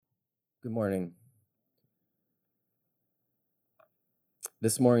Good morning.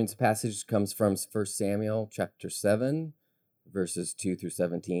 This morning's passage comes from 1 Samuel chapter 7, verses 2 through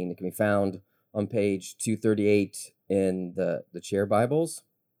 17. It can be found on page 238 in the chair Bibles.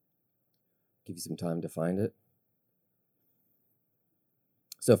 Give you some time to find it.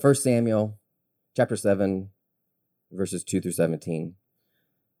 So 1 Samuel chapter 7, verses 2 through 17.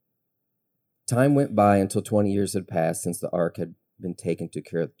 Time went by until 20 years had passed since the ark had been taken to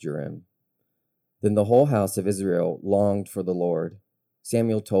Kiriath-Jearim. Then the whole house of Israel longed for the Lord.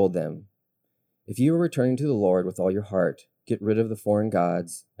 Samuel told them, "If you are returning to the Lord with all your heart, get rid of the foreign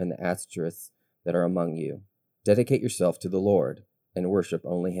gods and the Ashtoreths that are among you. Dedicate yourself to the Lord and worship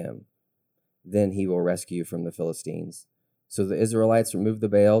only him. Then he will rescue you from the Philistines." So the Israelites removed the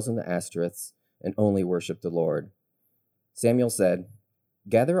Baals and the Ashtoreths and only worshiped the Lord. Samuel said,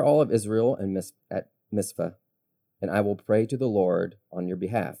 "Gather all of Israel at Mizpah, and I will pray to the Lord on your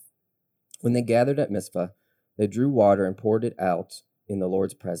behalf." When they gathered at Mizpah, they drew water and poured it out in the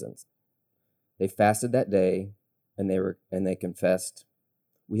Lord's presence. They fasted that day, and they confessed,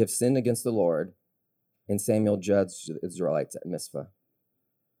 "We have sinned against the Lord." And Samuel judged the Israelites at Mizpah.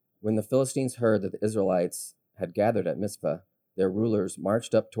 When the Philistines heard that the Israelites had gathered at Mizpah, their rulers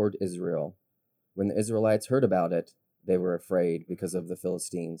marched up toward Israel. When the Israelites heard about it, they were afraid because of the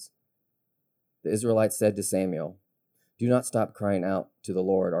Philistines. The Israelites said to Samuel, "Do not stop crying out to the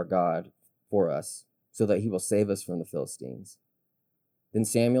Lord our God for us, so that he will save us from the Philistines." Then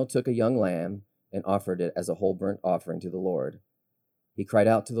Samuel took a young lamb and offered it as a whole burnt offering to the Lord. He cried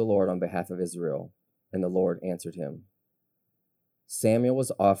out to the Lord on behalf of Israel, and the Lord answered him. Samuel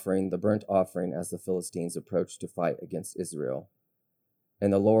was offering the burnt offering as the Philistines approached to fight against Israel.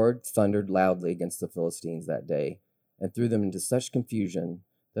 And the Lord thundered loudly against the Philistines that day, and threw them into such confusion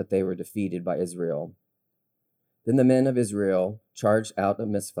that they were defeated by Israel. Then the men of Israel charged out of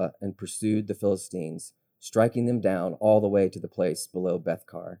Mizpah and pursued the Philistines, striking them down all the way to the place below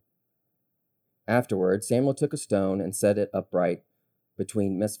Bethkar. Afterward, Samuel took a stone and set it upright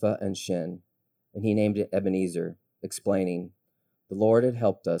between Mizpah and Shin, and he named it Ebenezer, explaining, "The Lord had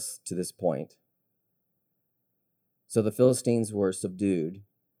helped us to this point." So the Philistines were subdued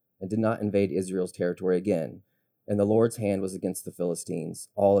and did not invade Israel's territory again, and the Lord's hand was against the Philistines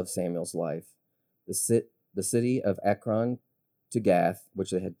all of Samuel's life. The city of Ekron to Gath,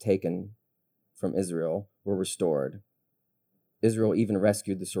 which they had taken from Israel, were restored. Israel even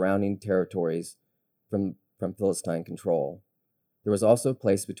rescued the surrounding territories from Philistine control. There was also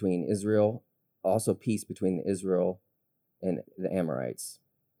peace between Israel and the Amorites.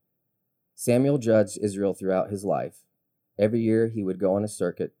 Samuel judged Israel throughout his life. Every year he would go on a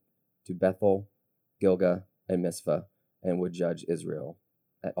circuit to Bethel, Gilgal, and Mizpah, and would judge Israel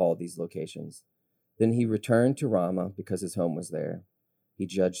at all these locations. Then he returned to Ramah because his home was there. He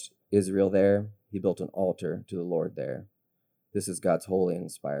judged Israel there. He built an altar to the Lord there. This is God's holy and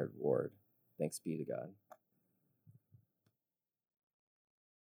inspired word. Thanks be to God.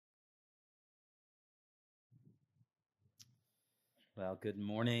 Well, good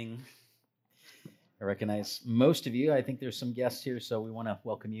morning. I recognize most of you. I think there's some guests here, so we want to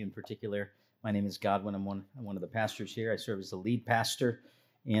welcome you in particular. My name is Godwin. I'm one of the pastors here. I serve as the lead pastor,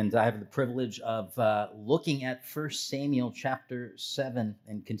 and I have the privilege of looking at 1 Samuel chapter 7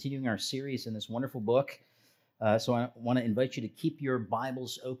 and continuing our series in this wonderful book. So I want to invite you to keep your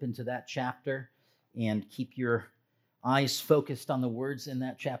Bibles open to that chapter and keep your eyes focused on the words in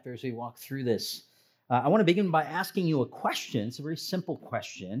that chapter as we walk through this. I want to begin by asking you a question. It's a very simple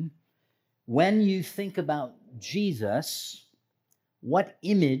question. When you think about Jesus, what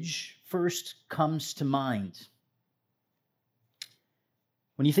image first comes to mind?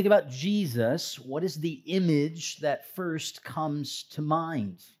 When you think about Jesus, what is the image that first comes to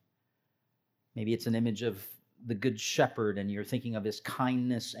mind? Maybe it's an image of the Good Shepherd, and you're thinking of his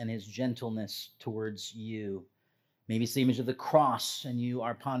kindness and his gentleness towards you. Maybe it's the image of the cross, and you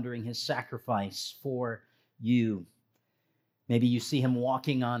are pondering his sacrifice for you. Maybe you see him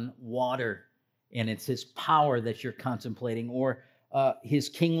walking on water, and it's his power that you're contemplating, or his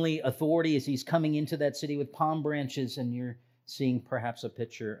kingly authority as he's coming into that city with palm branches, and you're seeing perhaps a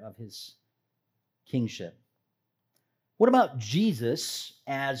picture of his kingship. What about Jesus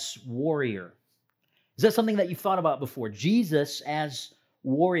as warrior? Is that something that you've thought about before? Jesus as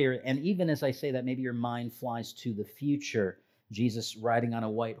warrior. And even as I say that, maybe your mind flies to the future. Jesus riding on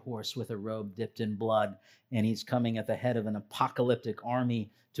a white horse with a robe dipped in blood, and he's coming at the head of an apocalyptic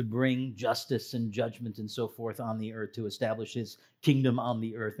army to bring justice and judgment and so forth on the earth, to establish his kingdom on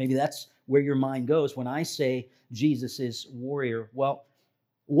the earth. Maybe that's where your mind goes when I say Jesus is warrior. Well,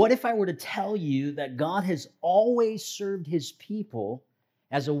 what if I were to tell you that God has always served his people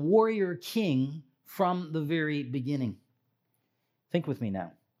as a warrior king from the very beginning. Think with me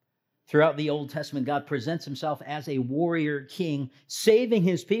now. Throughout the Old Testament, God presents himself as a warrior king, saving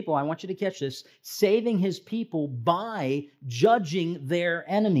his people. I want you to catch this. Saving his people by judging their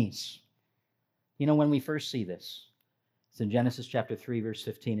enemies. You know when we first see this? It's in Genesis chapter 3, verse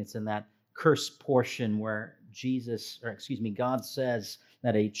 15. It's in that cursed portion where God says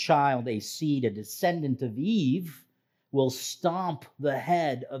that a child, a seed, a descendant of Eve will stomp the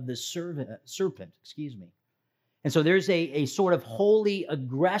head of the serpent. And so there's a sort of holy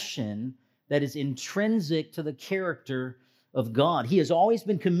aggression that is intrinsic to the character of God. He has always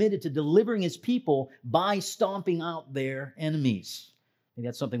been committed to delivering his people by stomping out their enemies. And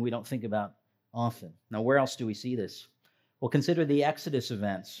that's something we don't think about often. Now, where else do we see this? Well, consider the Exodus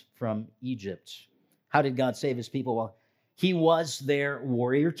events from Egypt. How did God save his people? Well, he was their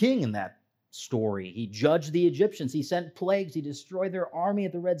warrior king in that story. He judged the Egyptians. He sent plagues. He destroyed their army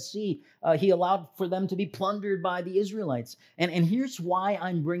at the Red Sea. He allowed for them to be plundered by the Israelites. And here's why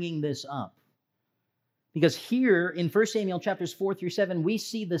I'm bringing this up. Because here in 1 Samuel chapters 4 through 7, we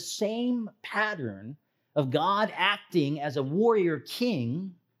see the same pattern of God acting as a warrior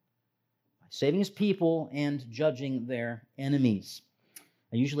king, saving his people and judging their enemies.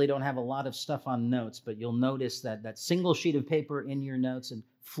 I usually don't have a lot of stuff on notes, but you'll notice that single sheet of paper in your notes, and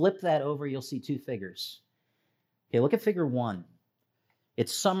flip that over, you'll see two figures. Okay, look at figure 1. It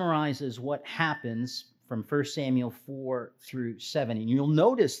summarizes what happens from 1 Samuel 4 through 7. And you'll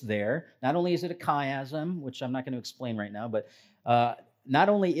notice there, not only is it a chiasm, which I'm not going to explain right now, but not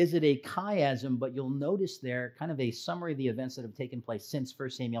only is it a chiasm, but you'll notice there kind of a summary of the events that have taken place since 1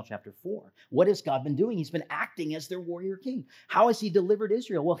 Samuel chapter 4. What has God been doing? He's been acting as their warrior king. How has he delivered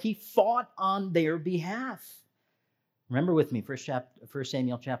Israel? Well, he fought on their behalf. Remember with me, 1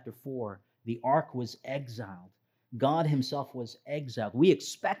 Samuel chapter 4, the ark was exiled. God himself was exiled. We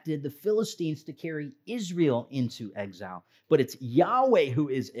expected the Philistines to carry Israel into exile, but it's Yahweh who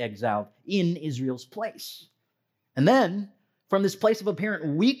is exiled in Israel's place. And then, from this place of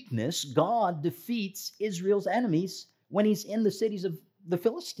apparent weakness, God defeats Israel's enemies when he's in the cities of the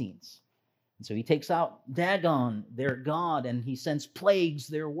Philistines. And so he takes out Dagon, their god, and he sends plagues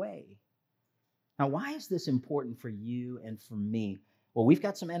their way. Now, why is this important for you and for me? Well, we've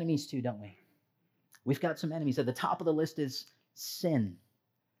got some enemies too, don't we? We've got some enemies. At the top of the list is sin.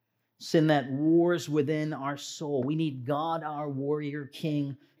 Sin that wars within our soul. We need God, our warrior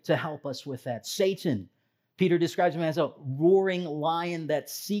king, to help us with that. Satan. Peter describes him as a roaring lion that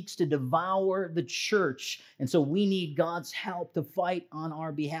seeks to devour the church. And so we need God's help to fight on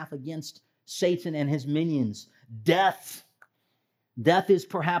our behalf against Satan and his minions. Death. Death is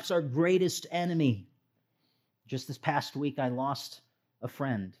perhaps our greatest enemy. Just this past week, I lost a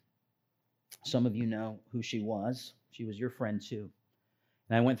friend. Some of you know who she was. She was your friend too.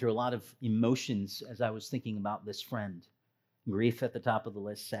 And I went through a lot of emotions as I was thinking about this friend. Grief at the top of the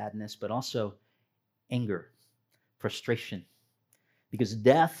list, sadness, but also anger, frustration, because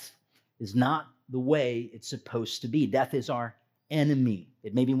death is not the way it's supposed to be. Death is our enemy.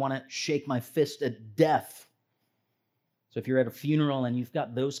 It made me want to shake my fist at death. So if you're at a funeral and you've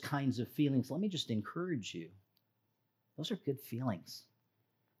got those kinds of feelings, let me just encourage you. Those are good feelings.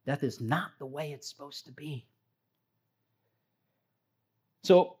 Death is not the way it's supposed to be.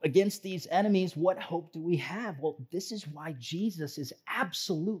 So against these enemies, what hope do we have? Well, this is why Jesus is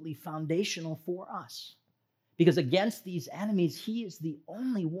absolutely foundational for us. Because against these enemies, he is the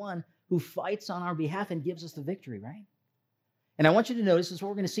only one who fights on our behalf and gives us the victory, right? And I want you to notice, this is what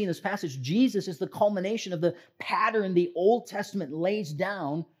we're going to see in this passage. Jesus is the culmination of the pattern the Old Testament lays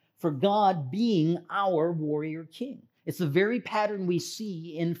down for God being our warrior king. It's the very pattern we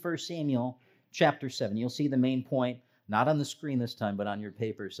see in 1 Samuel chapter 7. You'll see the main point, not on the screen this time, but on your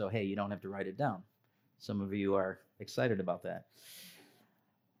paper. So, hey, you don't have to write it down. Some of you are excited about that.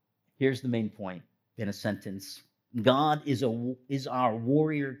 Here's the main point in a sentence. God is our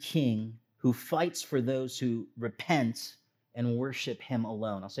warrior king who fights for those who repent and worship him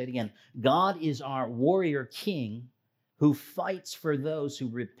alone. I'll say it again. God is our warrior king who fights for those who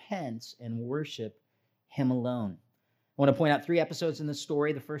repent and worship him alone. I want to point out 3 episodes in this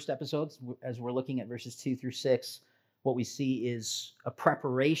story. The first episode, as we're looking at verses 2 through 6, what we see is a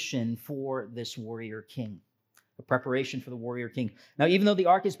preparation for this warrior king. A preparation for the warrior king. Now, even though the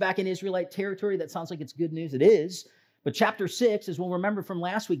ark is back in Israelite territory, that sounds like it's good news. It is. But chapter 6, as we'll remember from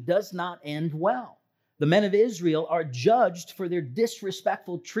last week, does not end well. The men of Israel are judged for their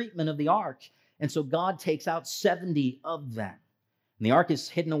disrespectful treatment of the ark. And so God takes out 70 of them. And the ark is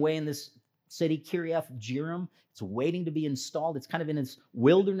hidden away in this city, Kiriath Jearim. It's waiting to be installed. It's kind of in its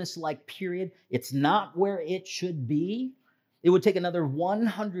wilderness-like period. It's not where it should be. It would take another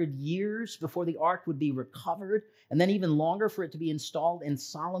 100 years before the ark would be recovered, and then even longer for it to be installed in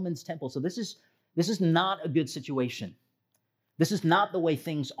Solomon's temple. So this is not a good situation. This is not the way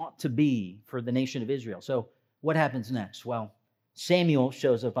things ought to be for the nation of Israel. So what happens next? Well, Samuel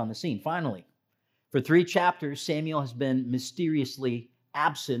shows up on the scene, finally. For 3 chapters, Samuel has been mysteriously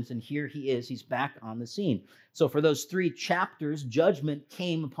absent, and here he is. He's back on the scene. So for those 3 chapters, judgment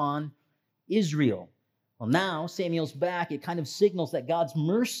came upon Israel. Well, now Samuel's back. It kind of signals that God's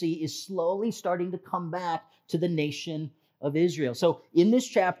mercy is slowly starting to come back to the nation of Israel. So in this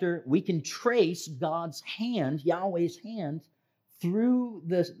chapter, we can trace God's hand, Yahweh's hand, through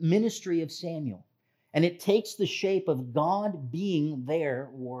the ministry of Samuel. And it takes the shape of God being their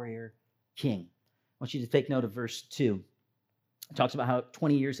warrior king. I want you to take note of verse 2. It talks about how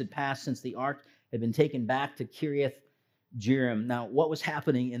 20 years had passed since the ark had been taken back to Kiriath Jearim. Now, what was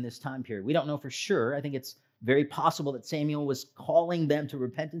happening in this time period? We don't know for sure. I think it's very possible that Samuel was calling them to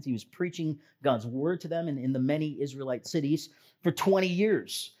repentance. He was preaching God's word to them in the many Israelite cities for 20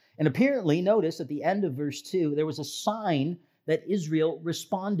 years. And apparently, notice at the end of verse 2, there was a sign that Israel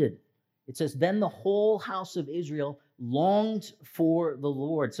responded. It says, then the whole house of Israel longed for the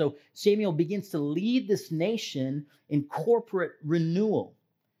Lord. So Samuel begins to lead this nation in corporate renewal.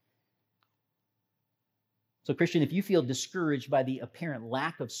 So, Christian, if you feel discouraged by the apparent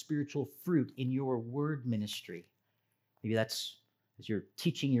lack of spiritual fruit in your word ministry, maybe that's as you're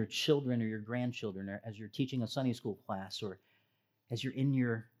teaching your children or your grandchildren, or as you're teaching a Sunday school class, or as you're in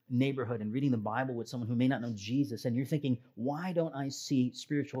your neighborhood and reading the Bible with someone who may not know Jesus, and you're thinking, why don't I see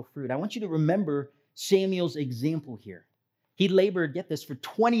spiritual fruit? I want you to remember Samuel's example here. He labored, get this, for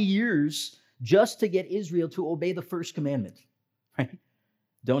 20 years just to get Israel to obey the first commandment, right?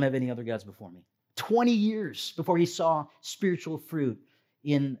 Don't have any other gods before me. 20 years before he saw spiritual fruit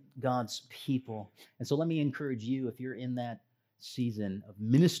in God's people. And so let me encourage you, if you're in that season of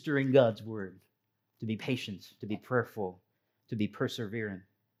ministering God's word, to be patient, to be prayerful, to be persevering.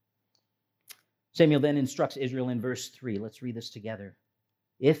 Samuel then instructs Israel in verse 3. Let's read this together.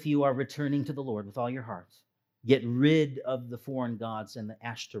 If you are returning to the Lord with all your heart, get rid of the foreign gods and the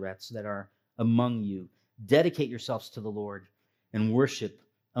Ashtoreths that are among you. Dedicate yourselves to the Lord and worship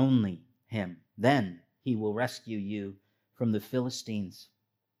only Him. Then He will rescue you from the Philistines.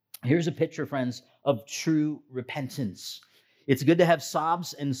 Here's a picture, friends, of true repentance. It's good to have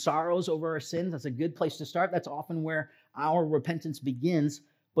sobs and sorrows over our sins. That's a good place to start. That's often where our repentance begins,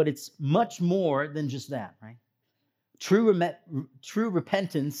 but it's much more than just that, right? True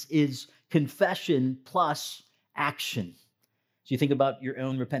repentance is confession plus action. So you think about your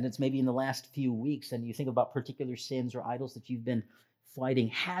own repentance maybe in the last few weeks, and you think about particular sins or idols that you've been fighting.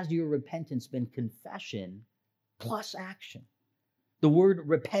 Has your repentance been confession plus action? The word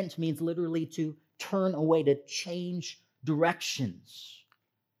repent means literally to turn away, to change directions.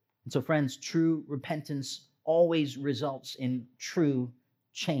 And so, friends, true repentance always results in true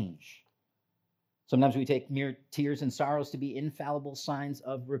change. Sometimes we take mere tears and sorrows to be infallible signs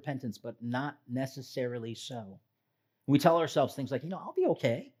of repentance, but not necessarily so. We tell ourselves things like, I'll be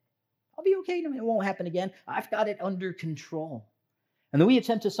okay. I'll be okay. It won't happen again. I've got it under control. And then we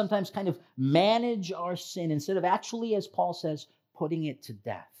attempt to sometimes kind of manage our sin instead of actually, as Paul says, putting it to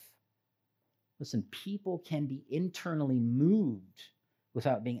death. Listen, people can be internally moved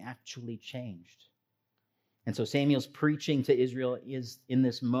without being actually changed. And so Samuel's preaching to Israel in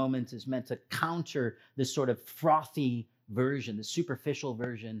this moment is meant to counter this sort of frothy version, the superficial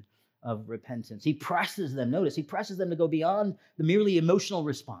version of repentance. He presses them, notice, he presses them to go beyond the merely emotional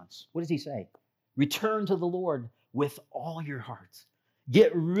response. What does he say? Return to the Lord with all your heart.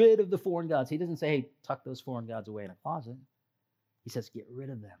 Get rid of the foreign gods. He doesn't say, hey, tuck those foreign gods away in a closet. He says, get rid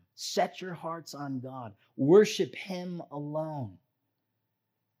of them. Set your hearts on God. Worship Him alone.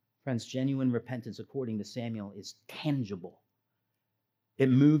 Friends, genuine repentance, according to Samuel, is tangible. It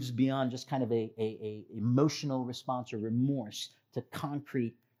moves beyond just kind of a emotional response or remorse to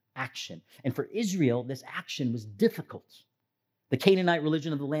concrete action. And for Israel, this action was difficult. The Canaanite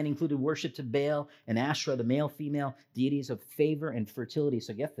religion of the land included worship to Baal and Asherah, the male-female deities of favor and fertility.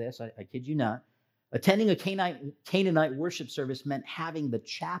 So get this, I kid you not. Attending a Canaanite worship service meant having the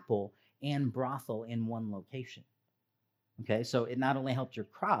chapel and brothel in one location. Okay, so it not only helped your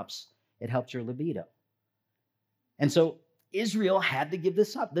crops, it helped your libido. And so Israel had to give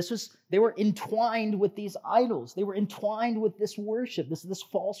this up. They were entwined with these idols. They were entwined with this worship, this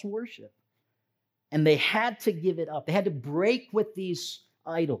false worship. And they had to give it up. They had to break with these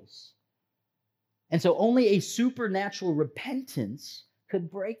idols. And so only a supernatural repentance could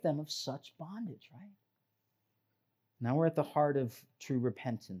break them of such bondage, right? Now we're at the heart of true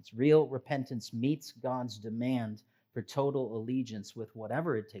repentance. Real repentance meets God's demand for total allegiance with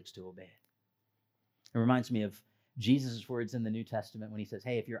whatever it takes to obey it. It reminds me of Jesus' words in the New Testament when he says,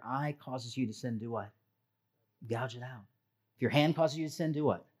 hey, if your eye causes you to sin, do what? Gouge it out. If your hand causes you to sin, do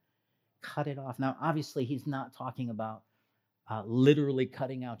what? Cut it off. Now, obviously, he's not talking about literally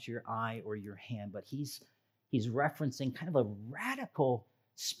cutting out your eye or your hand, but he's referencing kind of a radical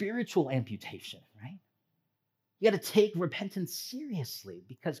spiritual amputation, right? You got to take repentance seriously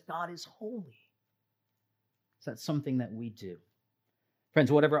because God is holy. So that's something that we do.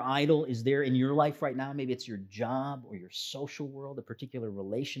 Friends, whatever idol is there in your life right now, maybe it's your job or your social world, a particular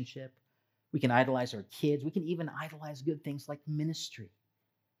relationship. We can idolize our kids. We can even idolize good things like ministry.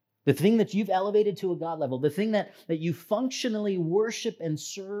 The thing that you've elevated to a God level, the thing that you functionally worship and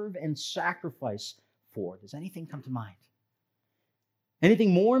serve and sacrifice for. Does anything come to mind?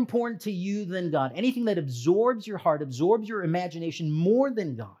 Anything more important to you than God? Anything that absorbs your heart, absorbs your imagination more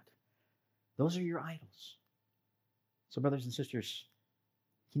than God? Those are your idols. So, brothers and sisters,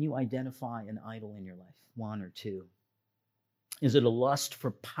 can you identify an idol in your life? One or two. Is it a lust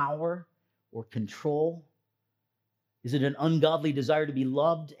for power or control? Is it an ungodly desire to be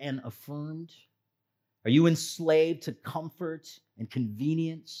loved and affirmed? Are you enslaved to comfort and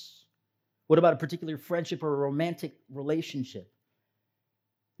convenience? What about a particular friendship or a romantic relationship?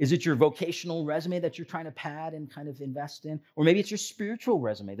 Is it your vocational resume that you're trying to pad and kind of invest in? Or maybe it's your spiritual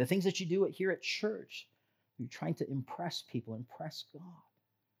resume, the things that you do here at church. You're trying to impress people, impress God.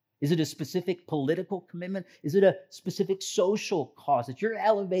 Is it a specific political commitment? Is it a specific social cause that you're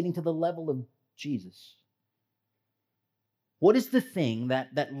elevating to the level of Jesus? What is the thing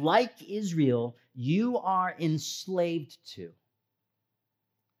that like Israel, you are enslaved to?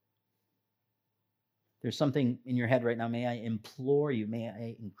 There's something in your head right now. May I implore you, may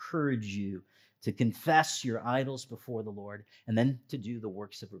I encourage you to confess your idols before the Lord and then to do the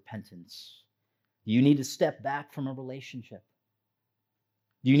works of repentance. Do you need to step back from a relationship?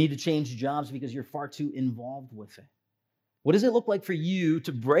 Do you need to change jobs because you're far too involved with it? What does it look like for you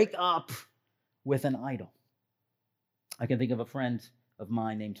to break up with an idol? I can think of a friend of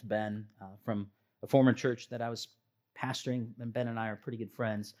mine named Ben from a former church that I was pastoring, and Ben and I are pretty good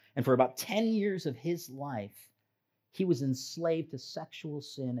friends. And for about 10 years of his life, he was enslaved to sexual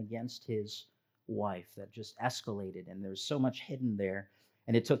sin against his wife that just escalated, and there was so much hidden there.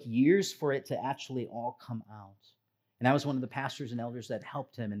 And it took years for it to actually all come out. And I was one of the pastors and elders that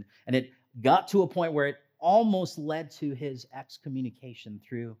helped him. And it got to a point where it almost led to his excommunication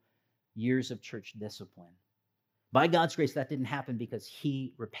through years of church discipline. By God's grace, that didn't happen because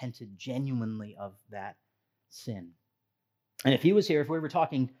he repented genuinely of that sin. And if he was here, if we were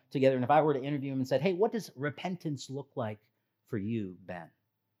talking together, and if I were to interview him and said, hey, what does repentance look like for you, Ben?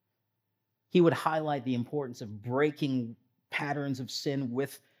 He would highlight the importance of breaking patterns of sin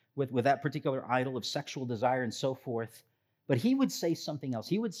with that particular idol of sexual desire and so forth. But he would say something else.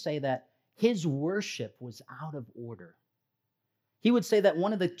 He would say that his worship was out of order. He would say that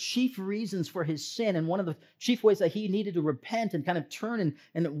one of the chief reasons for his sin and one of the chief ways that he needed to repent and kind of turn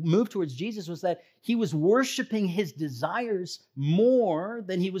and move towards Jesus was that he was worshiping his desires more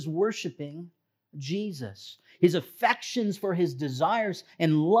than he was worshiping Jesus. His affections for his desires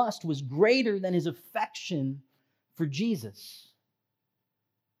and lust was greater than his affection for Jesus.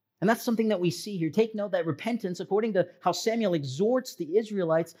 And that's something that we see here. Take note that repentance, according to how Samuel exhorts the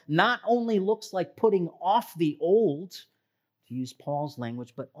Israelites, not only looks like putting off the old, to use Paul's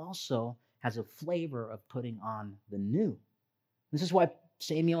language, but also has a flavor of putting on the new. This is why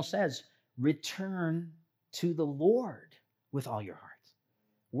Samuel says, return to the Lord with all your heart.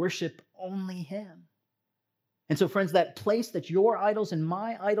 Worship only him. And so, friends, that place that your idols and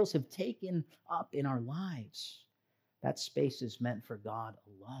my idols have taken up in our lives, that space is meant for God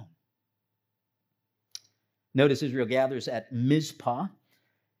alone. Notice Israel gathers at Mizpah,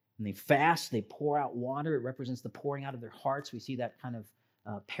 and they fast, they pour out water. It represents the pouring out of their hearts. We see that kind of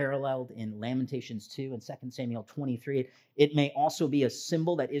paralleled in Lamentations 2 and 2 Samuel 23. It may also be a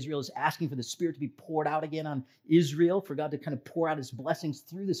symbol that Israel is asking for the Spirit to be poured out again on Israel, for God to kind of pour out his blessings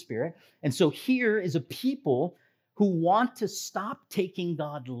through the Spirit. And so here is a people who want to stop taking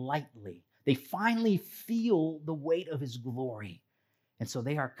God lightly. They finally feel the weight of his glory. And so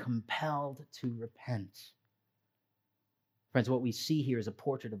they are compelled to repent. Friends, what we see here is a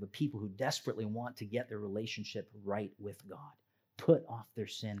portrait of a people who desperately want to get their relationship right with God. Put off their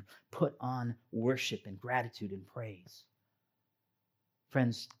sin, put on worship and gratitude and praise.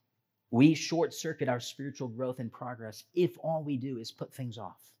 Friends, we short-circuit our spiritual growth and progress if all we do is put things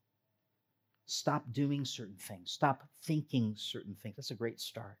off. Stop doing certain things. Stop thinking certain things. That's a great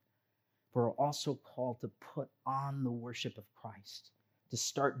start. But we're also called to put on the worship of Christ, to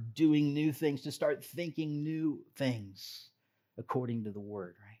start doing new things, to start thinking new things according to the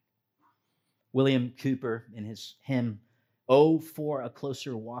word, right? William Cooper, in his hymn, "Oh, for a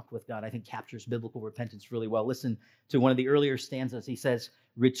Closer Walk with God," I think captures biblical repentance really well. Listen to one of the earlier stanzas. He says,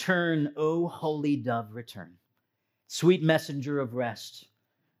 "Return, O holy dove, return. Sweet messenger of rest,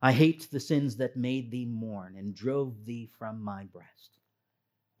 I hate the sins that made thee mourn and drove thee from my breast."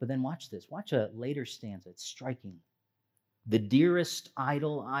 But then watch this. Watch a later stanza. It's striking. "The dearest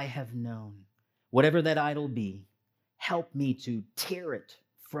idol I have known, whatever that idol be, help me to tear it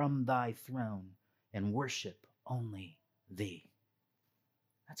from thy throne and worship only thee."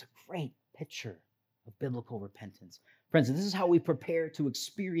 That's a great picture of biblical repentance. Friends, this is how we prepare to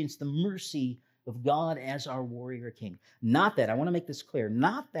experience the mercy of God as our warrior king. Not that, I want to make this clear,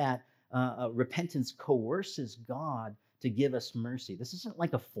 not that repentance coerces God to give us mercy. This isn't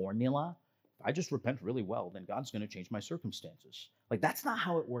like a formula. If I just repent really well, then God's going to change my circumstances. Like, that's not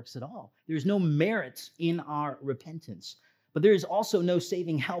how it works at all. There's no merit in our repentance, but there is also no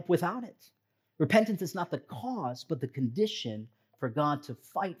saving help without it. Repentance is not the cause, but the condition for God to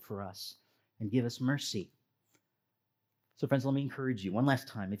fight for us and give us mercy. So, friends, let me encourage you one last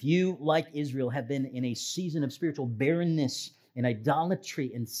time. If you, like Israel, have been in a season of spiritual barrenness and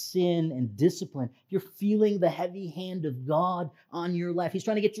idolatry and sin and discipline, if you're feeling the heavy hand of God on your life, He's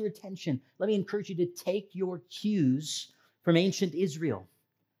trying to get your attention, let me encourage you to take your cues from ancient Israel.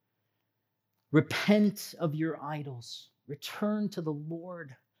 Repent of your idols. Return to the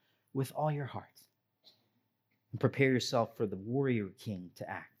Lord with all your heart. And prepare yourself for the warrior king to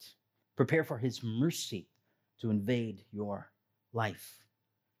act. Prepare for His mercy to invade your life.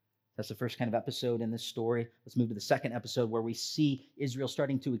 That's the first kind of episode in this story. Let's move to the second episode where we see Israel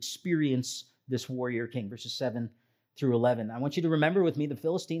starting to experience this warrior king, verses 7 through 11. I want you to remember with me, the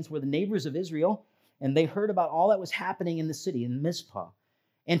Philistines were the neighbors of Israel, and they heard about all that was happening in the city, in Mizpah.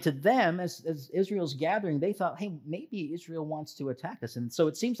 And to them, as Israel's gathering, they thought, hey, maybe Israel wants to attack us. And so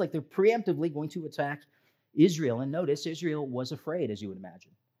it seems like they're preemptively going to attack Israel. And notice, Israel was afraid, as you would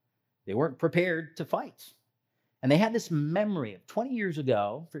imagine. They weren't prepared to fight. And they had this memory of 20 years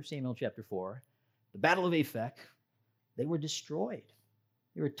ago, 1 Samuel chapter 4, the Battle of Aphek. They were destroyed.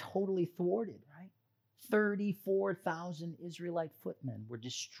 They were totally thwarted, right? 34,000 Israelite footmen were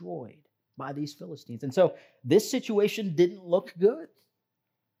destroyed by these Philistines. And so this situation didn't look good.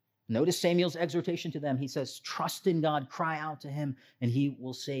 Notice Samuel's exhortation to them. He says, trust in God, cry out to Him, and He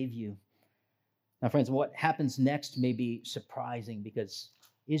will save you. Now, friends, what happens next may be surprising because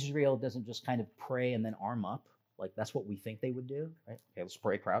Israel doesn't just kind of pray and then arm up. Like, that's what we think they would do, right? Okay, let's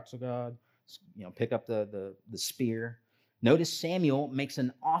pray, cry out to God, pick up the spear. Notice Samuel makes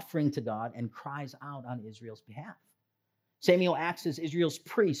an offering to God and cries out on Israel's behalf. Samuel acts as Israel's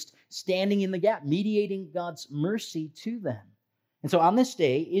priest, standing in the gap, mediating God's mercy to them. And so on this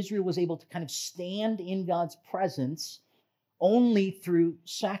day, Israel was able to kind of stand in God's presence only through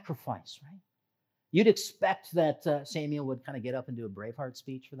sacrifice, right? You'd expect that Samuel would kind of get up and do a Braveheart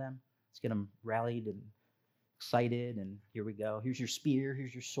speech for them. Let's get them rallied and excited, and here we go. Here's your spear,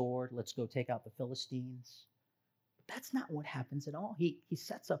 here's your sword. Let's go take out the Philistines. But that's not what happens at all. He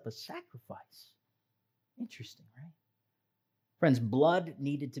sets up a sacrifice. Interesting, right? Friends, blood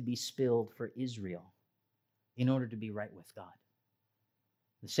needed to be spilled for Israel in order to be right with God.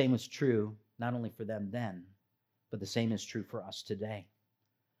 The same was true not only for them then, but the same is true for us today.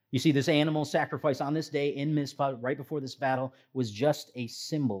 You see, this animal sacrifice on this day in Mizpah, right before this battle, was just a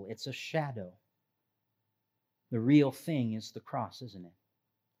symbol. It's a shadow. The real thing is the cross, isn't it?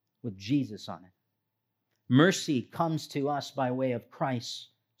 With Jesus on it. Mercy comes to us by way of Christ's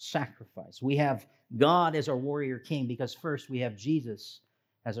sacrifice. We have God as our warrior king because first we have Jesus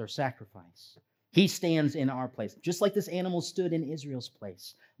as our sacrifice. He stands in our place, just like this animal stood in Israel's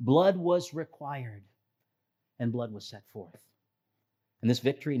place. Blood was required, and blood was set forth. And this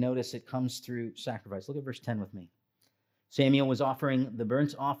victory, notice, it comes through sacrifice. Look at verse 10 with me. Samuel was offering the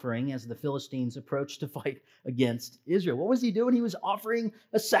burnt offering as the Philistines approached to fight against Israel. What was he doing? He was offering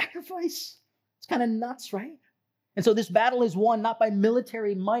a sacrifice. It's kind of nuts, right? And so this battle is won not by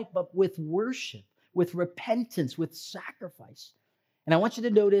military might, but with worship, with repentance, with sacrifice. And I want you to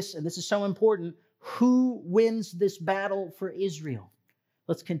notice, and this is so important, who wins this battle for Israel?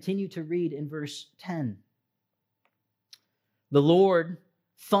 Let's continue to read in verse 10. The Lord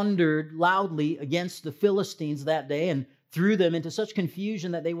thundered loudly against the Philistines that day and threw them into such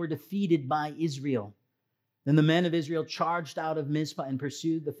confusion that they were defeated by Israel. Then the men of Israel charged out of Mizpah and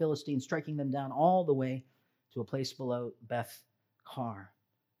pursued the Philistines, striking them down all the way to a place below Beth Kar.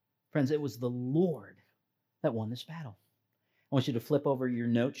 Friends, it was the Lord that won this battle. I want you to flip over your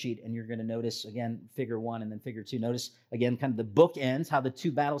note sheet, and you're going to notice, again, figure 1 and then figure 2. Notice, again, kind of the bookends, how the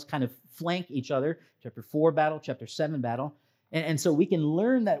two battles kind of flank each other. Chapter 4 battle, chapter 7 battle. And so we can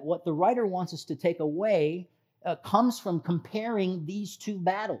learn that what the writer wants us to take away comes from comparing these two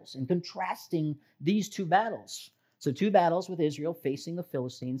battles and contrasting these two battles. So 2 battles with Israel facing the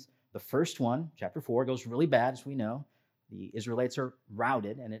Philistines. The first one, chapter 4, goes really bad, as we know. The Israelites are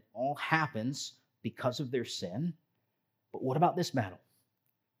routed, and it all happens because of their sin. But what about this battle?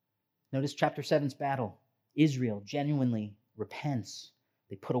 Notice chapter 7's battle. Israel genuinely repents.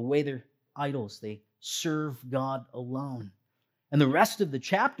 They put away their idols. They serve God alone. And the rest of the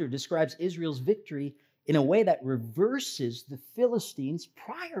chapter describes Israel's victory in a way that reverses the Philistines'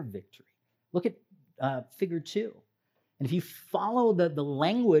 prior victory. Look at figure 2. And if you follow the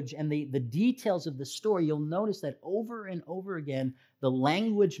language and the details of the story, you'll notice that over and over again, the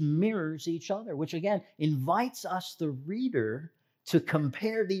language mirrors each other, which again invites us, the reader, to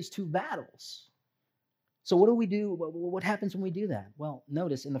compare these two battles. So what do we do? What happens when we do that? Well,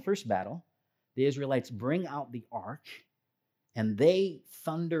 notice in the first battle, the Israelites bring out the ark and they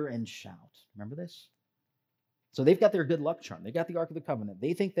thunder and shout. Remember this? So they've got their good luck charm. They've got the Ark of the Covenant.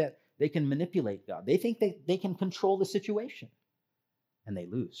 They think that they can manipulate God. They think that they can control the situation. And they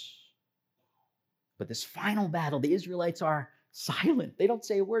lose. But this final battle, the Israelites are silent. They don't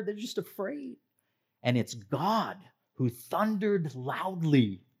say a word. They're just afraid. And it's God who thundered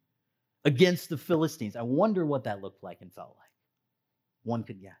loudly against the Philistines. I wonder what that looked like and felt like. One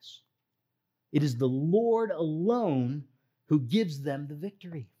could guess. It is the Lord alone who gives them the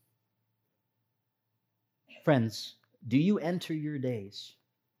victory. Friends, do you enter your days?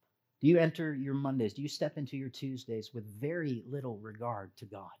 Do you enter your Mondays? Do you step into your Tuesdays with very little regard to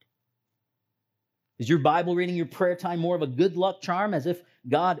God? Is your Bible reading, your prayer time more of a good luck charm, as if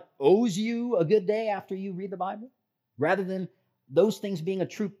God owes you a good day after you read the Bible, rather than those things being a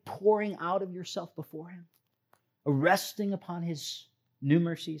true pouring out of yourself before Him, a resting upon His new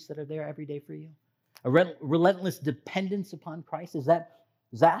mercies that are there every day for you, a relentless dependence upon Christ? Is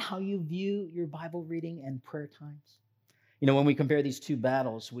that how you view your Bible reading and prayer times? You know, when we compare these two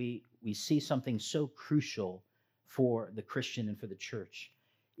battles, we see something so crucial for the Christian and for the church.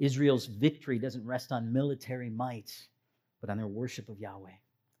 Israel's victory doesn't rest on military might, but on their worship of Yahweh.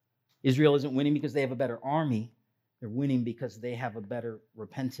 Israel isn't winning because they have a better army. They're winning because they have a better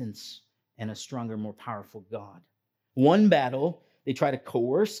repentance and a stronger, more powerful God. One battle, they try to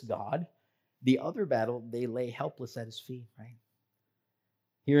coerce God. The other battle, they lay helpless at His feet, right?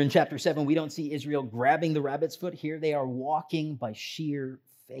 Here in chapter 7, we don't see Israel grabbing the rabbit's foot. Here they are walking by sheer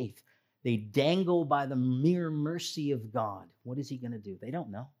faith. They dangle by the mere mercy of God. What is He going to do? They don't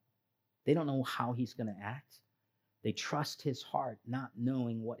know. They don't know how He's going to act. They trust His heart, not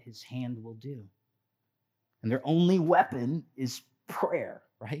knowing what His hand will do. And their only weapon is prayer,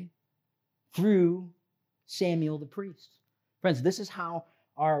 right? Through Samuel the priest. Friends, this is how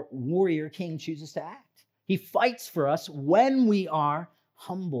our warrior king chooses to act. He fights for us when we are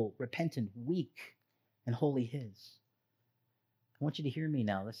humble, repentant, weak, and wholly His. I want you to hear me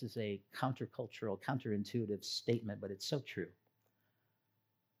now. This is a countercultural, counterintuitive statement, but it's so true.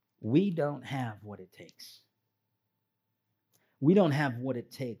 We don't have what it takes. We don't have what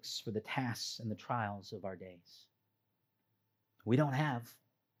it takes for the tasks and the trials of our days. We don't have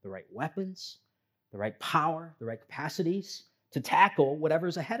the right weapons, the right power, the right capacities to tackle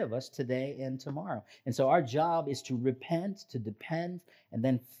whatever's ahead of us today and tomorrow. And so our job is to repent, to depend, and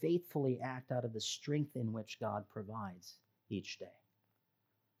then faithfully act out of the strength in which God provides each day.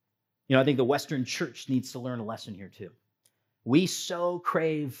 You know, I think the Western church needs to learn a lesson here too. We so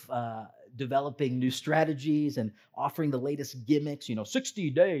crave developing new strategies and offering the latest gimmicks, 60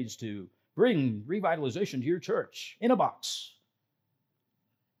 days to bring revitalization to your church in a box.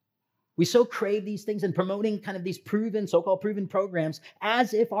 We so crave these things and promoting kind of these so-called proven programs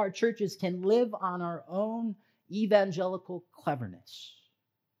as if our churches can live on our own evangelical cleverness.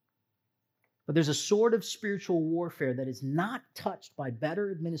 But there's a sort of spiritual warfare that is not touched by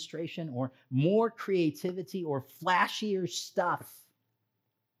better administration or more creativity or flashier stuff.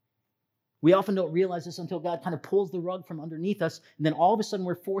 We often don't realize this until God kind of pulls the rug from underneath us, and then all of a sudden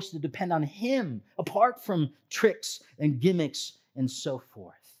we're forced to depend on Him apart from tricks and gimmicks and so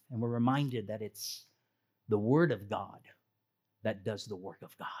forth. And we're reminded that it's the Word of God that does the work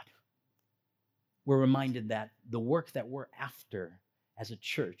of God. We're reminded that the work that we're after as a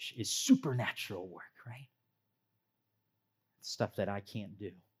church is supernatural work, right? Stuff that I can't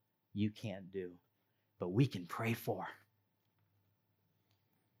do, you can't do, but we can pray for.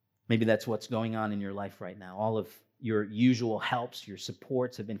 Maybe that's what's going on in your life right now. All of your usual helps, your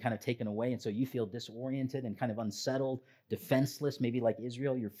supports have been kind of taken away. And so you feel disoriented and kind of unsettled, defenseless, maybe like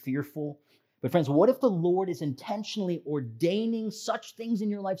Israel, you're fearful. But friends, what if the Lord is intentionally ordaining such things in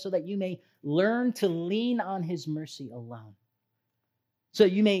your life so that you may learn to lean on his mercy alone? So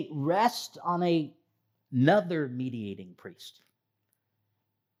you may rest on another mediating priest,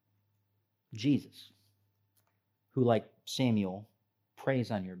 Jesus, who, like Samuel,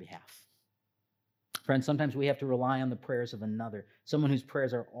 prays on your behalf. Friends, sometimes we have to rely on the prayers of another, someone whose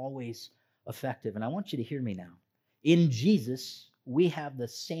prayers are always effective. And I want you to hear me now. In Jesus, we have the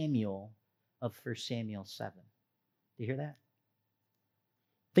Samuel of 1 Samuel 7. Do you hear that?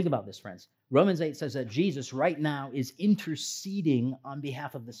 Think about this, friends. Romans 8 says that Jesus right now is interceding on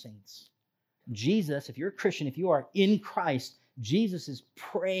behalf of the saints. Jesus, if you're a Christian, if you are in Christ, Jesus is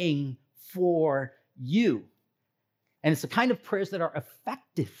praying for you. And it's the kind of prayers that are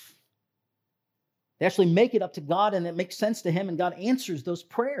effective. They actually make it up to God, and it makes sense to him, and God answers those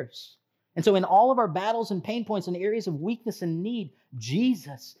prayers. And so in all of our battles and pain points and areas of weakness and need,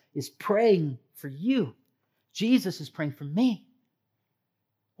 Jesus is praying for you. Jesus is praying for me.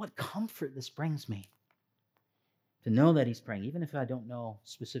 What comfort this brings me to know that he's praying, even if I don't know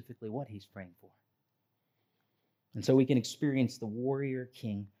specifically what he's praying for. And so we can experience the warrior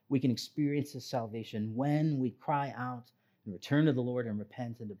king. We can experience his salvation when we cry out and return to the Lord and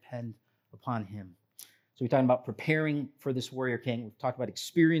repent and depend upon him. So we're talking about preparing for this warrior king. We've talked about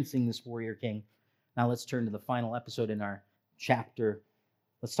experiencing this warrior king. Now let's turn to the final episode in our chapter.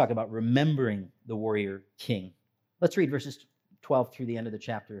 Let's talk about remembering the warrior king. Let's read verses 12 through the end of the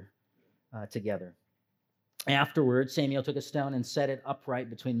chapter together. Afterward, Samuel took a stone and set it upright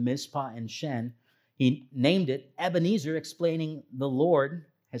between Mizpah and Shen. He named it Ebenezer, explaining, "The Lord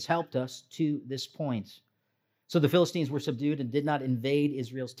has helped us to this point." So the Philistines were subdued and did not invade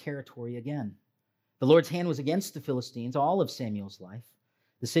Israel's territory again. The Lord's hand was against the Philistines all of Samuel's life.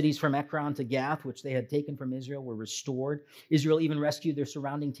 The cities from Ekron to Gath, which they had taken from Israel, were restored. Israel even rescued their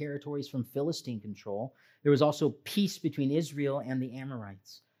surrounding territories from Philistine control. There was also peace between Israel and the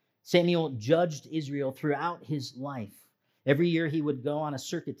Amorites. Samuel judged Israel throughout his life. Every year he would go on a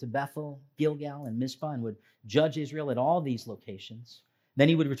circuit to Bethel, Gilgal, and Mizpah and would judge Israel at all these locations. Then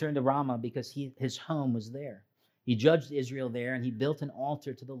he would return to Ramah because his home was there. He judged Israel there, and he built an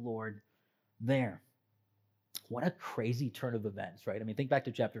altar to the Lord there. What a crazy turn of events, right? I mean, think back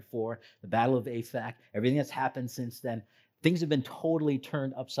to chapter 4, the Battle of Aphek, everything that's happened since then. Things have been totally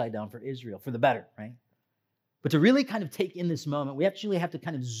turned upside down for Israel, for the better, right? But to really kind of take in this moment, we actually have to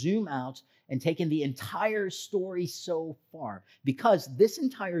kind of zoom out and take in the entire story so far. Because this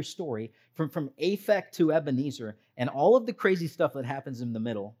entire story, from Aphek to Ebenezer, and all of the crazy stuff that happens in the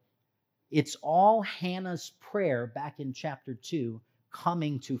middle, it's all Hannah's prayer back in chapter 2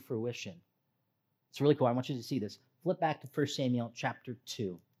 coming to fruition. It's really cool. I want you to see this. Flip back to 1 Samuel chapter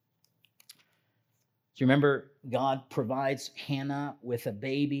 2. So you remember God provides Hannah with a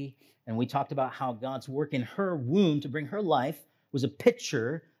baby, and we talked about how God's work in her womb to bring her life was a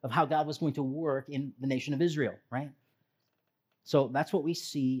picture of how God was going to work in the nation of Israel, right? So that's what we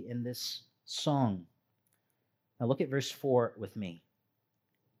see in this song. Now look at verse 4 with me.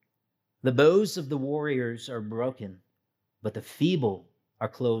 The bows of the warriors are broken, but the feeble are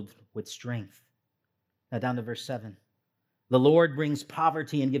clothed with strength. Now down to verse 7. The Lord brings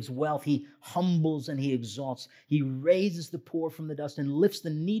poverty and gives wealth. He humbles and he exalts. He raises the poor from the dust and lifts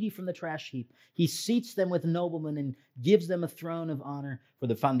the needy from the trash heap. He seats them with noblemen and gives them a throne of honor. For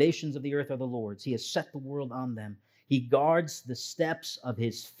the foundations of the earth are the Lord's. He has set the world on them. He guards the steps of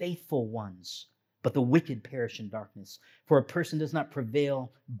his faithful ones, but the wicked perish in darkness. For a person does not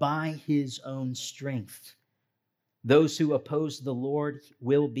prevail by his own strength. Those who oppose the Lord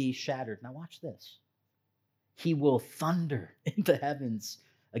will be shattered. Now watch this. He will thunder in the heavens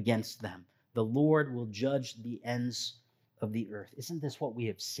against them. The Lord will judge the ends of the earth. Isn't this what we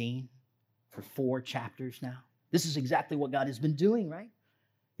have seen for 4 chapters now? This is exactly what God has been doing, right?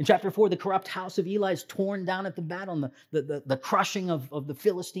 In chapter 4, the corrupt house of Eli is torn down at the battle, and the crushing of the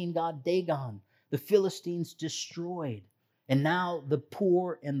Philistine god Dagon. The Philistines destroyed. And now the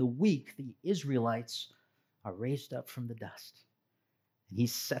poor and the weak, the Israelites, are raised up from the dust. And he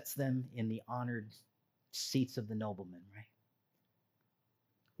sets them in the honored seats of the noblemen, right?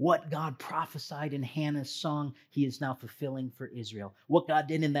 What God prophesied in Hannah's song, he is now fulfilling for Israel. What God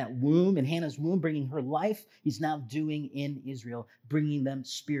did in that womb, in Hannah's womb, bringing her life, he's now doing in Israel, bringing them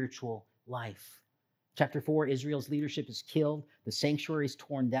spiritual life. Chapter 4, Israel's leadership is killed. The sanctuary is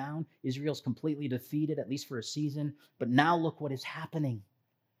torn down. Israel's completely defeated, at least for a season. But now look what is happening.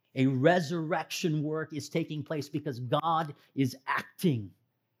 A resurrection work is taking place because God is acting.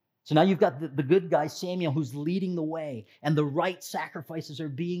 So now you've got the good guy, Samuel, who's leading the way, and the right sacrifices are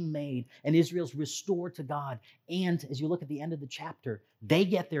being made, and Israel's restored to God. And as you look at the end of the chapter, they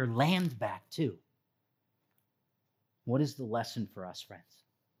get their land back too. What is the lesson for us, friends?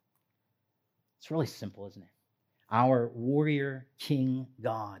 It's really simple, isn't it? Our warrior king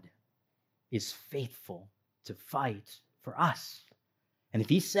God is faithful to fight for us. And if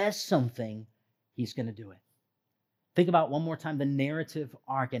he says something, he's going to do it. Think about one more time the narrative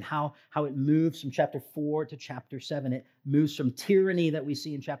arc and how it moves from chapter 4 to chapter 7. It moves from tyranny that we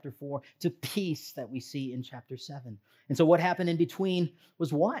see in chapter 4 to peace that we see in chapter 7. And so what happened in between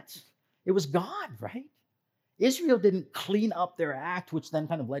was what? It was God, right? Israel didn't clean up their act, which then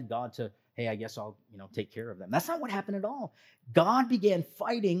kind of led God to, hey, I guess I'll, take care of them. That's not what happened at all. God began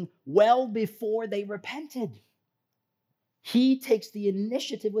fighting well before they repented. He takes the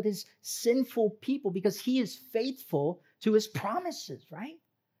initiative with his sinful people because he is faithful to his promises, right?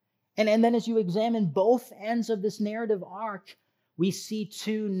 And then as you examine both ends of this narrative arc, we see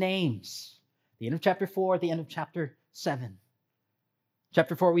two names. The end of chapter 4, at the end of chapter 7.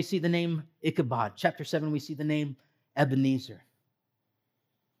 Chapter 4, we see the name Ichabod. Chapter 7, we see the name Ebenezer.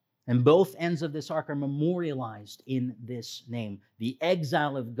 And both ends of this arc are memorialized in this name. The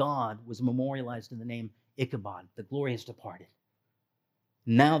exile of God was memorialized in the name Ichabod. The glory has departed.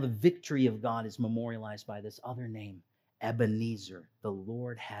 Now the victory of God is memorialized by this other name, Ebenezer. The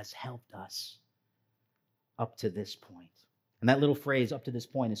Lord has helped us up to this point. And that little phrase, up to this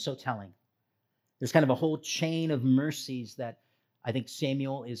point, is so telling. There's kind of a whole chain of mercies that I think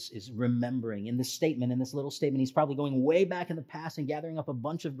Samuel is remembering in this statement, in this little statement. He's probably going way back in the past and gathering up a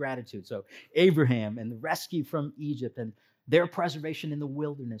bunch of gratitude. So Abraham and the rescue from Egypt and their preservation in the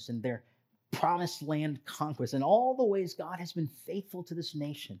wilderness and their promised land conquest and all the ways God has been faithful to this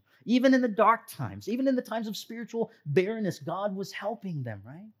nation. Even in the dark times, even in the times of spiritual barrenness, God was helping them,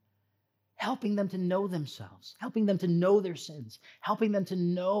 right? Helping them to know themselves, helping them to know their sins, helping them to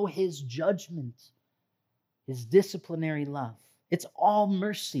know his judgment, his disciplinary love. It's all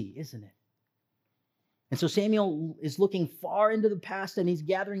mercy, isn't it? And so Samuel is looking far into the past and he's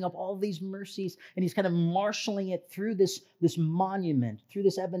gathering up all these mercies and he's kind of marshaling it through this monument, through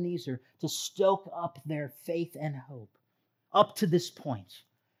this Ebenezer to stoke up their faith and hope up to this point.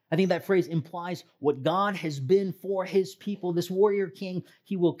 I think that phrase implies what God has been for his people. This warrior king,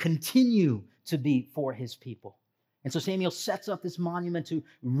 he will continue to be for his people. And so Samuel sets up this monument to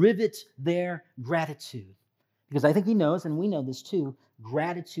rivet their gratitude. Because I think he knows, and we know this too,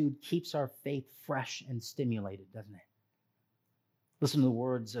 gratitude keeps our faith fresh and stimulated, doesn't it? Listen to the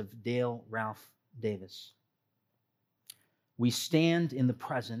words of Dale Ralph Davis. We stand in the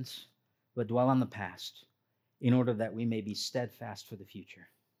present, but dwell on the past, in order that we may be steadfast for the future.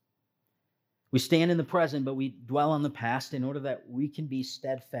 We stand in the present, but we dwell on the past in order that we can be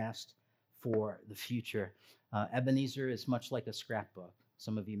steadfast for the future. Ebenezer is much like a scrapbook.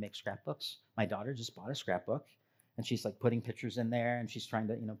 Some of you make scrapbooks. My daughter just bought a scrapbook. And she's like putting pictures in there and she's trying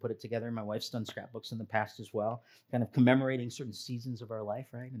to, put it together. My wife's done scrapbooks in the past as well, kind of commemorating certain seasons of our life,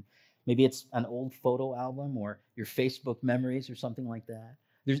 right? And maybe it's an old photo album or your Facebook memories or something like that.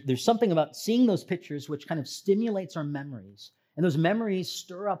 There's something about seeing those pictures which kind of stimulates our memories. And those memories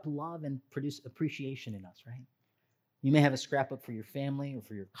stir up love and produce appreciation in us, right? You may have a scrapbook for your family or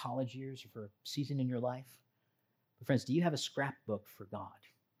for your college years or for a season in your life. But friends, do you have a scrapbook for God?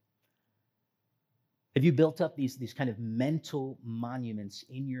 Have you built up these kind of mental monuments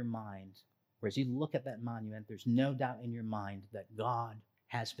in your mind, where as you look at that monument, there's no doubt in your mind that God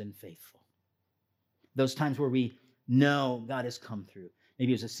has been faithful? Those times where we know God has come through.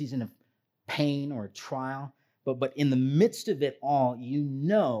 Maybe it was a season of pain or a trial, but in the midst of it all, you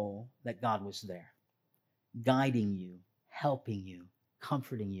know that God was there, guiding you, helping you,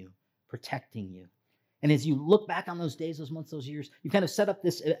 comforting you, protecting you. And as you look back on those days, those months, those years, you kind of set up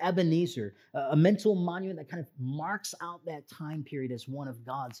this Ebenezer, a mental monument that kind of marks out that time period as one of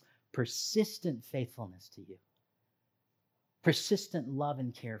God's persistent faithfulness to you, persistent love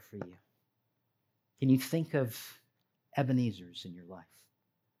and care for you. Can you think of Ebenezers in your life?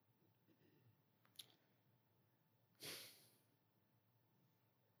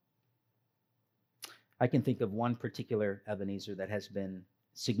 I can think of one particular Ebenezer that has been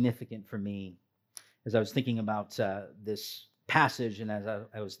significant for me as I was thinking about this passage, and as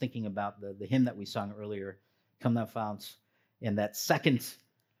I was thinking about the hymn that we sung earlier, "Come Thou Fount," and that second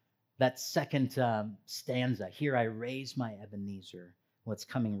stanza, "Here I raise my Ebenezer," what's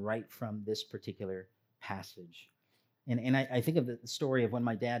coming right from this particular passage. And I think of the story of when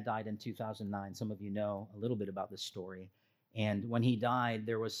my dad died in 2009. Some of you know a little bit about this story. And when he died,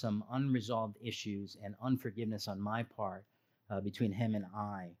 there was some unresolved issues and unforgiveness on my part between him and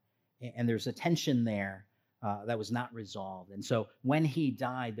I. and there's a tension there that was not resolved. And so when he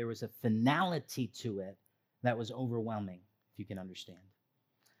died, there was a finality to it that was overwhelming, if you can understand.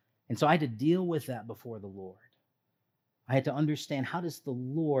 And so I had to deal with that before the Lord. I had to understand, how does the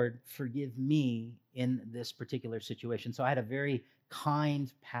Lord forgive me in this particular situation? So I had a very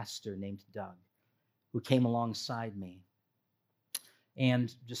kind pastor named Doug who came alongside me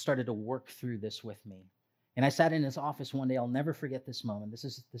and just started to work through this with me. And I sat in his office one day. I'll never forget this moment. This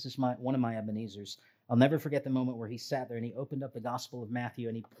is one of my Ebenezer's. I'll never forget the moment where he sat there and he opened up the Gospel of Matthew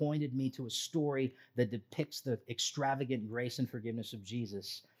and he pointed me to a story that depicts the extravagant grace and forgiveness of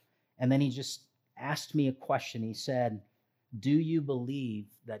Jesus. And then he just asked me a question. He said, "Do you believe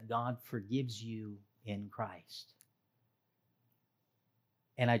that God forgives you in Christ?"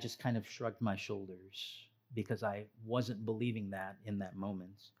 And I just kind of shrugged my shoulders because I wasn't believing that in that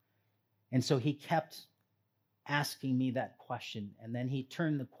moment. And so he kept asking me that question. And then he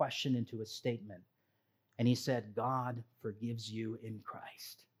turned the question into a statement. And he said, "God forgives you in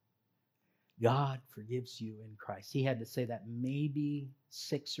Christ. God forgives you in Christ." He had to say that maybe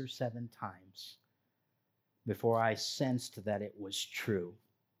 6 or 7 times before I sensed that it was true.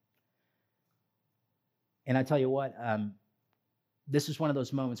 And I tell you what, this is one of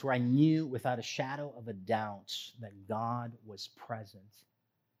those moments where I knew without a shadow of a doubt that God was present.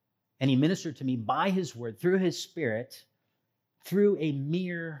 And he ministered to me by his word, through his Spirit, through a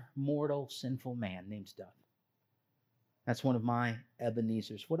mere mortal, sinful man named Doug. That's one of my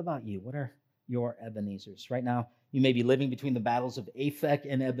Ebenezer's. What about you? What are your Ebenezer's? Right now, you may be living between the battles of Aphek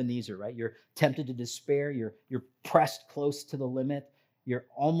and Ebenezer, right? You're tempted to despair. You're pressed close to the limit. You're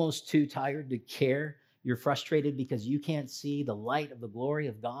almost too tired to care. You're frustrated because you can't see the light of the glory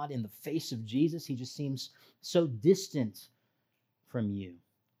of God in the face of Jesus. He just seems so distant from you.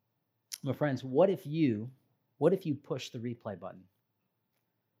 My friends, what if you push the replay button?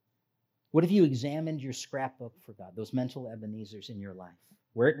 What if you examined your scrapbook for God, those mental Ebenezer's in your life,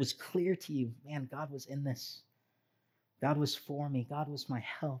 where it was clear to you, man, God was in this. God was for me. God was my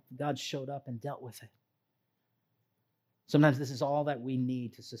help. God showed up and dealt with it. Sometimes this is all that we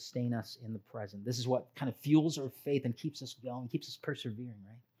need to sustain us in the present. This is what kind of fuels our faith and keeps us going, keeps us persevering,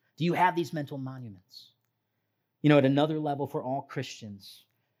 right? Do you have these mental monuments? You know, at another level for all Christians,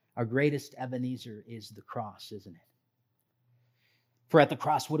 our greatest Ebenezer is the cross, isn't it? For at the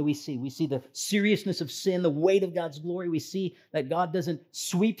cross, what do we see? We see the seriousness of sin, the weight of God's glory. We see that God doesn't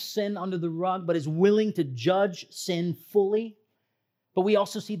sweep sin under the rug, but is willing to judge sin fully. But we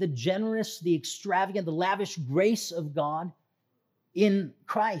also see the generous, the extravagant, the lavish grace of God in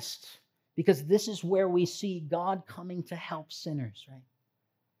Christ, because this is where we see God coming to help sinners, right?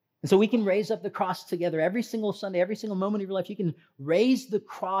 And so we can raise up the cross together every single Sunday, every single moment of your life. You can raise the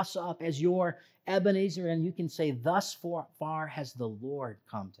cross up as your Ebenezer, and you can say, "Thus far has the Lord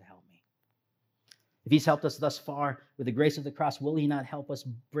come to help me." If he's helped us thus far with the grace of the cross, will he not help us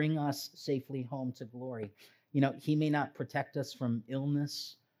bring us safely home to glory? You know, he may not protect us from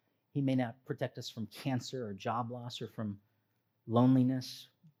illness. He may not protect us from cancer or job loss or from loneliness.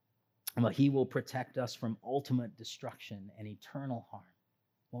 But he will protect us from ultimate destruction and eternal harm,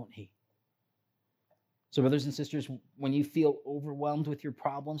 won't he? So, brothers and sisters, when you feel overwhelmed with your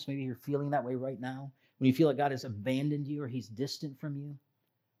problems, maybe you're feeling that way right now, when you feel like God has abandoned you or he's distant from you,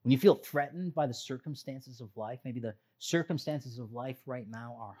 when you feel threatened by the circumstances of life, maybe the circumstances of life right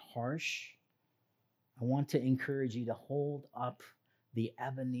now are harsh, I want to encourage you to hold up the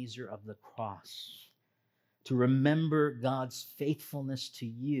Ebenezer of the cross, to remember God's faithfulness to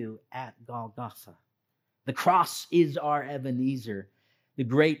you at Golgotha. The cross is our Ebenezer, the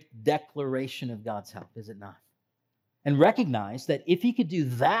great declaration of God's help, is it not? And recognize that if he could do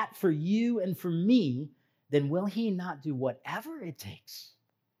that for you and for me, then will he not do whatever it takes?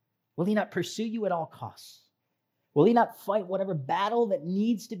 Will he not pursue you at all costs? Will he not fight whatever battle that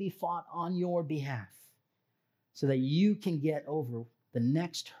needs to be fought on your behalf so that you can get over the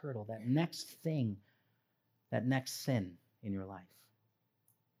next hurdle, that next thing, that next sin in your life?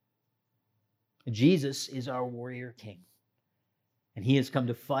 Jesus is our warrior king, and he has come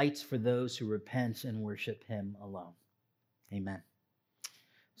to fight for those who repent and worship him alone. Amen.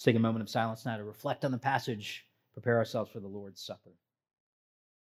 Let's take a moment of silence now to reflect on the passage, prepare ourselves for the Lord's Supper.